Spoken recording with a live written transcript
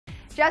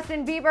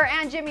Justin Bieber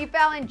and Jimmy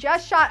Fallon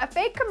just shot a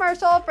fake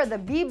commercial for the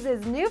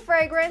Biebs' new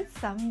fragrance,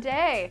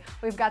 Someday.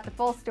 We've got the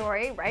full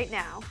story right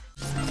now.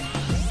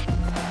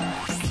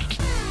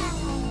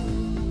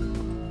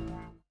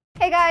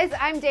 Hey guys,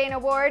 I'm Dana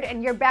Ward,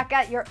 and you're back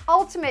at your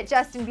ultimate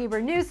Justin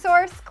Bieber news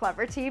source,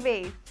 Clever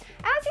TV.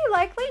 As you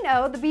likely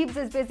know, the Biebs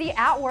is busy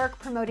at work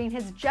promoting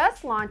his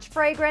just-launched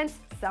fragrance,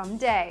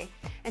 Someday.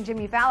 And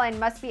Jimmy Fallon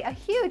must be a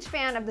huge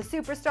fan of the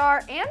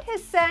superstar and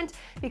his scent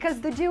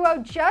because the duo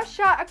just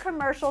shot a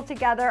commercial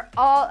together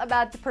all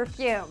about the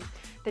perfume.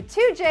 The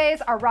two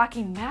J's are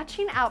rocking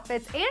matching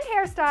outfits and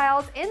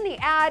hairstyles in the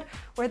ad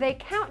where they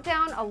count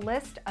down a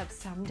list of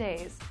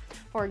somedays.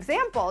 For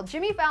example,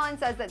 Jimmy Fallon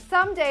says that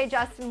someday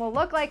Justin will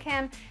look like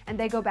him, and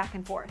they go back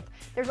and forth.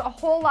 There's a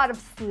whole lot of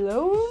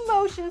slow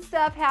motion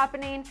stuff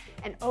happening,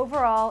 and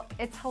overall,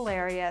 it's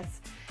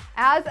hilarious.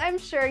 As I'm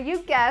sure you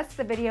guessed,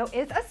 the video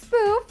is a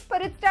spoof,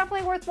 but it's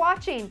definitely worth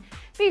watching.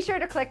 Be sure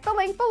to click the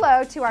link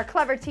below to our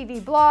Clever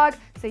TV blog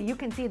so you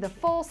can see the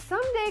full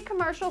Someday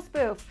commercial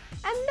spoof.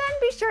 And then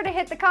be sure to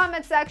hit the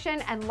comment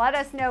section and let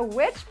us know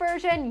which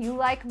version you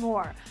like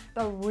more,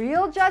 the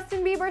real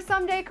Justin Bieber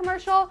Someday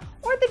commercial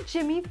or the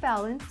Jimmy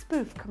Fallon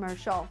spoof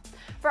commercial.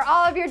 For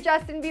all of your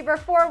Justin Bieber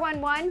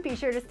 411, be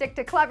sure to stick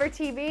to Clever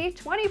TV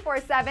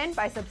 24/7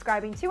 by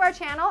subscribing to our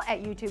channel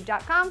at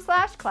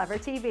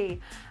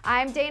youtube.com/clevertv.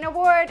 I'm Dana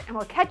Ward, and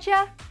we'll catch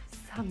ya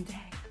someday.